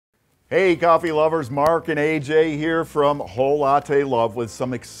Hey coffee lovers, Mark and AJ here from Whole Latte Love with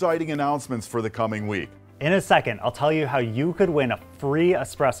some exciting announcements for the coming week. In a second, I'll tell you how you could win a free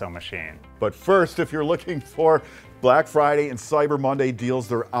espresso machine. But first, if you're looking for Black Friday and Cyber Monday deals,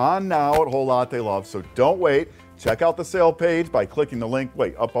 they're on now at Whole Latte Love, so don't wait. Check out the sale page by clicking the link,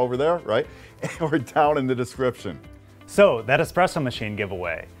 up over there, right? Or down in the description. So, that espresso machine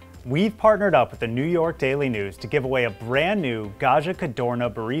giveaway. We've partnered up with the New York Daily News to give away a brand new Gaggia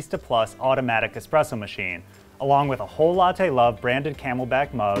Cadorna Barista Plus automatic espresso machine, along with a Whole Latte Love branded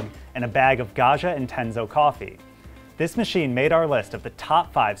Camelback mug and a bag of Gaggia Intenso coffee. This machine made our list of the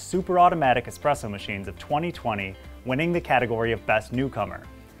top 5 super automatic espresso machines of 2020, winning the category of Best Newcomer.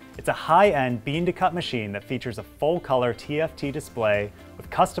 It's a high-end bean-to-cup machine that features a full-color TFT display with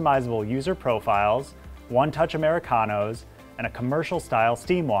customizable user profiles, one-touch Americanos, and a commercial-style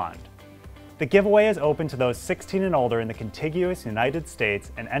steam wand. The giveaway is open to those 16 and older in the contiguous United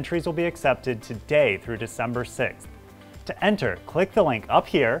States, and entries will be accepted today through December 6th. To enter, click the link up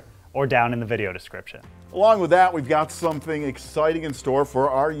here or down in the video description. Along with that, we've got something exciting in store for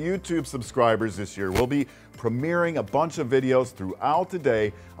our YouTube subscribers this year. We'll be premiering a bunch of videos throughout the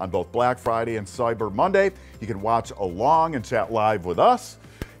day on both Black Friday and Cyber Monday. You can watch along and chat live with us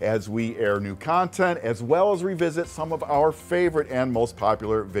as we air new content, as well as revisit some of our favorite and most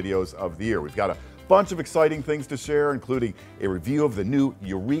popular videos of the year. We've got a bunch of exciting things to share, including a review of the new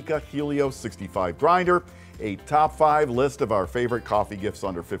Eureka Helio 65 grinder, a top 5 list of our favorite coffee gifts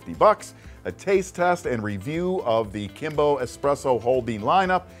under 50 bucks, a taste test and review of the Kimbo Espresso whole bean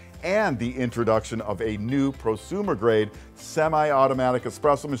lineup, and the introduction of a new prosumer-grade semi-automatic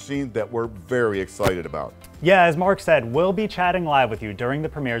espresso machine that we're very excited about. Yeah, as Mark said, we'll be chatting live with you during the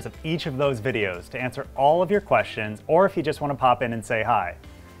premieres of each of those videos to answer all of your questions, or if you just want to pop in and say hi.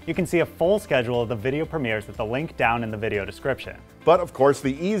 You can see a full schedule of the video premieres at the link down in the video description. But of course,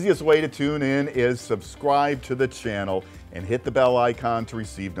 the easiest way to tune in is subscribe to the channel and hit the bell icon to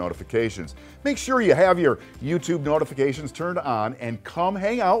receive notifications. Make sure you have your YouTube notifications turned on and come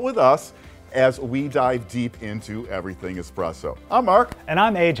hang out with us as we dive deep into everything espresso. I'm Mark. And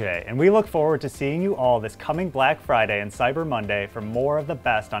I'm AJ, and we look forward to seeing you all this coming Black Friday and Cyber Monday for more of the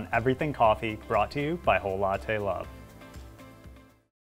best on everything coffee, brought to you by Whole Latte Love.